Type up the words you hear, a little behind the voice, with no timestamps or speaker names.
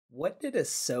What did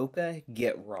Ahsoka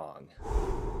get wrong?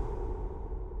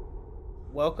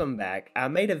 Welcome back. I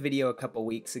made a video a couple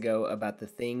weeks ago about the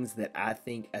things that I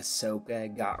think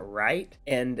Ahsoka got right.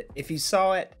 And if you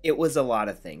saw it, it was a lot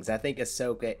of things. I think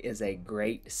Ahsoka is a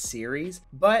great series,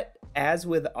 but as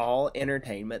with all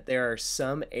entertainment, there are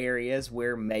some areas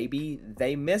where maybe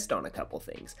they missed on a couple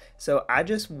things. So I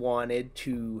just wanted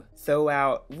to throw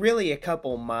out really a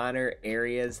couple minor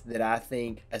areas that I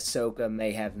think Ahsoka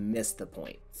may have missed the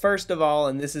point. First of all,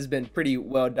 and this has been pretty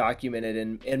well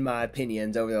documented in my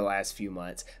opinions over the last few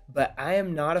months, but I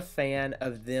am not a fan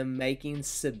of them making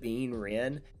Sabine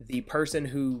Wren the person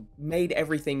who made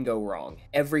everything go wrong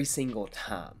every single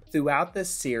time. Throughout the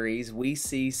series, we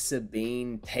see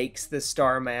Sabine takes the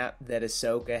star map that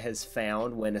Ahsoka has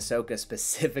found when Ahsoka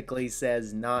specifically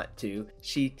says not to.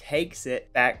 She takes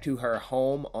it back to her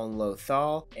home on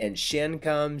Lothal, and Shin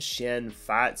comes. Shin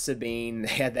fights Sabine. They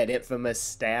had that infamous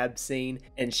stab scene,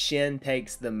 and Shin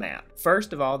takes the map.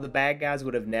 First of all, the bad guys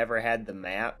would have never had the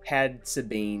map had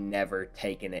Sabine never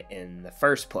taken it in the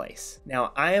first place.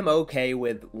 Now, I am okay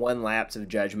with one lapse of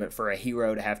judgment for a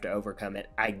hero to have to overcome it.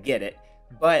 I get it.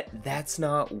 But that's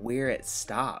not where it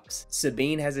stops.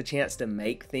 Sabine has a chance to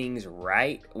make things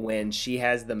right when she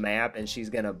has the map and she's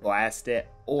gonna blast it,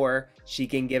 or she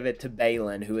can give it to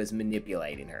Baylan, who is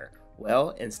manipulating her. Well,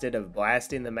 instead of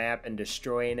blasting the map and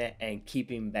destroying it and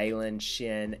keeping Baylan,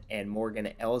 Shin, and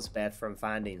Morgan Elsbeth from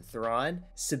finding Thrawn,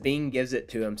 Sabine gives it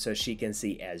to him so she can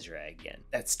see Ezra again.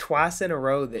 That's twice in a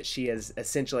row that she has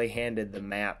essentially handed the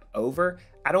map over.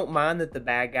 I don't mind that the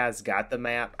bad guys got the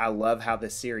map. I love how the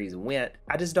series went.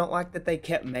 I just don't like that they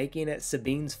kept making it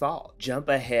Sabine's fault. Jump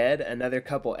ahead another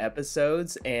couple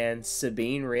episodes and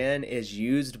Sabine Wren is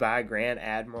used by Grand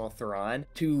Admiral Thrawn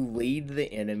to lead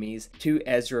the enemies to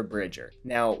Ezra Bridger.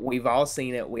 Now, we've all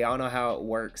seen it. We all know how it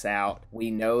works out. We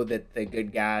know that the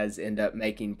good guys end up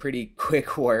making pretty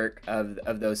quick work of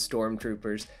those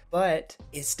stormtroopers, but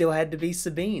it still had to be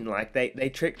Sabine. Like, they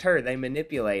tricked her, they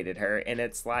manipulated her, and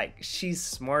it's like,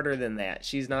 she's smarter than that.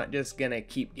 She's not just gonna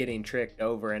keep getting tricked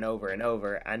over and over and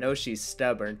over. I know she's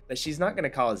stubborn, but she's not gonna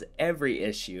cause every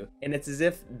issue. And it's as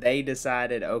if they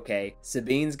decided, okay,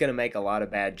 Sabine's gonna make a lot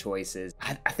of bad choices.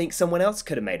 I think someone else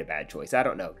could have made a bad choice. I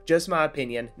don't know. Just my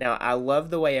opinion. Now, I love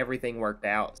the way everything worked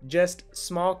out. Just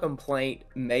small complaint,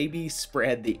 maybe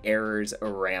spread the errors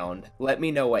around. Let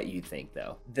me know what you think,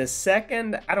 though. The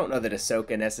second, I don't know that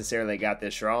Ahsoka necessarily got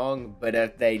this wrong, but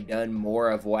if they'd done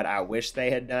more of what I wish they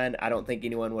had done, I don't think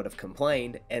anyone would have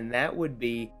complained, and that would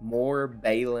be more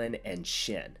Baylan and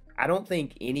Shin. I don't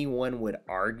think anyone would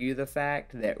argue the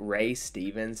fact that Ray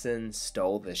Stevenson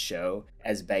stole the show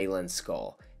as Baylan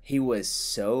Skoll. He was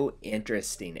so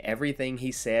interesting. Everything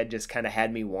he said just kind of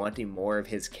had me wanting more of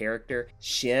his character.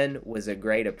 Shin was a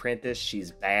great apprentice.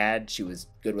 She's bad. She was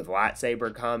good with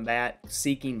lightsaber combat,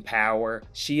 seeking power.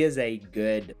 She is a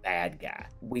good bad guy.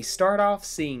 We start off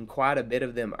seeing quite a bit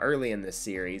of them early in the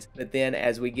series, but then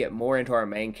as we get more into our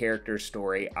main character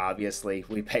story, obviously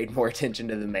we paid more attention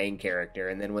to the main character,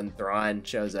 and then when Thrawn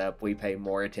shows up, we pay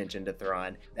more attention to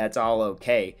Thrawn. That's all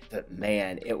okay, but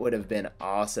man, it would have been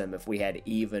awesome if we had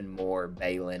even more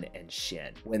Baylan and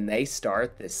Shin. When they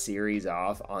start the series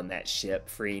off on that ship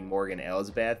freeing Morgan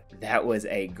Elsbeth, that was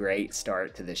a great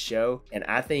start to the show, and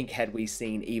I think had we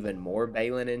seen even more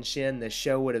Baylan and Shin, the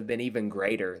show would have been even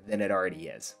greater than it already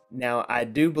is. Now, I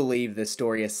do believe the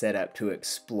story is set up to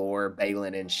explore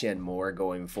Baylan and Shin more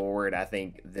going forward. I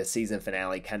think the season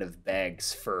finale kind of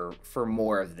begs for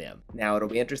more of them. Now, it'll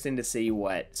be interesting to see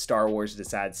what Star Wars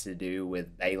decides to do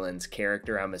with Baylan's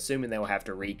character. I'm assuming they'll have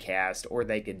to recast, or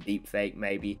they could deepfake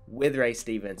maybe. With Ray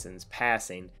Stevenson's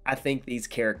passing, I think these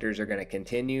characters are going to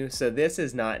continue, so this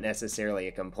is not necessarily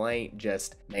a complaint,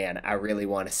 just, man, I really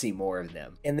want to see more of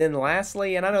them. And then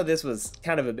lastly, and I know this was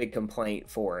kind of a big complaint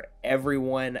for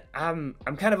everyone, I'm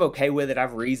kind of okay with it.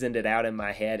 I've reasoned it out in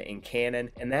my head in canon,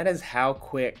 and that is how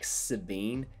quick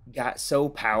Sabine got so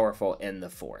powerful in the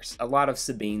Force. A lot of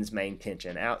Sabine's main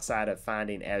tension outside of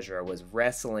finding Ezra was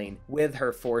wrestling with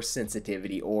her Force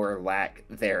sensitivity or lack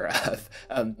thereof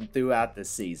throughout the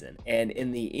season. And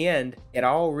in the end, it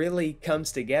all really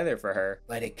comes together for her,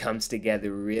 but it comes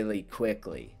together really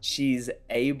quickly. She's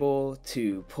able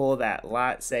to pull that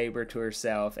lightsaber to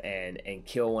herself and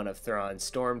kill one of Thrawn's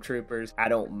stormtroopers. I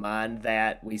don't mind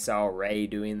that. We saw Rey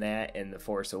doing that in The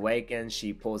Force Awakens.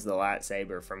 She pulls the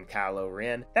lightsaber from Kylo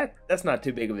Ren. that's not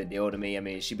too big of a deal to me. I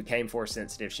mean, she became force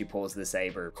sensitive, she pulls the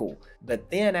saber, cool. But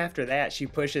then after that, she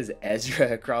pushes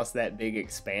Ezra across that big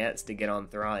expanse to get on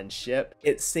Thrawn's ship.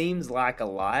 It seems like a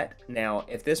lot. Now,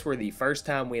 if this were the first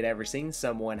time we had ever seen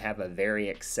someone have a very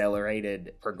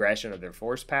accelerated progression of their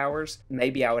force powers,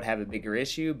 maybe I would have a bigger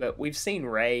issue, but we've seen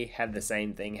Rey have the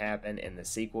same thing happen in the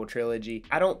sequel trilogy.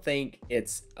 I don't think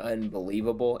it's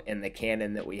unbelievable in the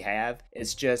canon that we have.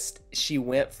 It's just she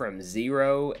went from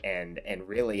zero and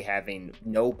really having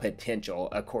no potential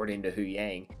according to Hu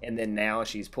Yang, and then now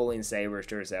she's pulling sabers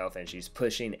to herself and she's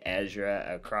pushing Ezra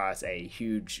across a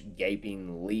huge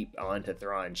gaping leap onto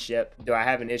Thrawn's ship. Do I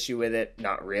have an issue with it?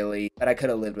 Not really, but I could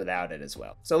have lived without it as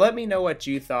well. So let me know what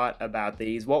you thought about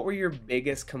these. What were your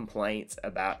biggest complaints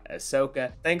about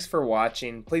Ahsoka? Thanks for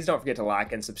watching. Please don't forget to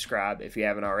like and subscribe if you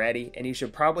haven't already, and you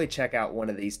should probably check out one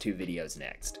of these two videos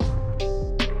next.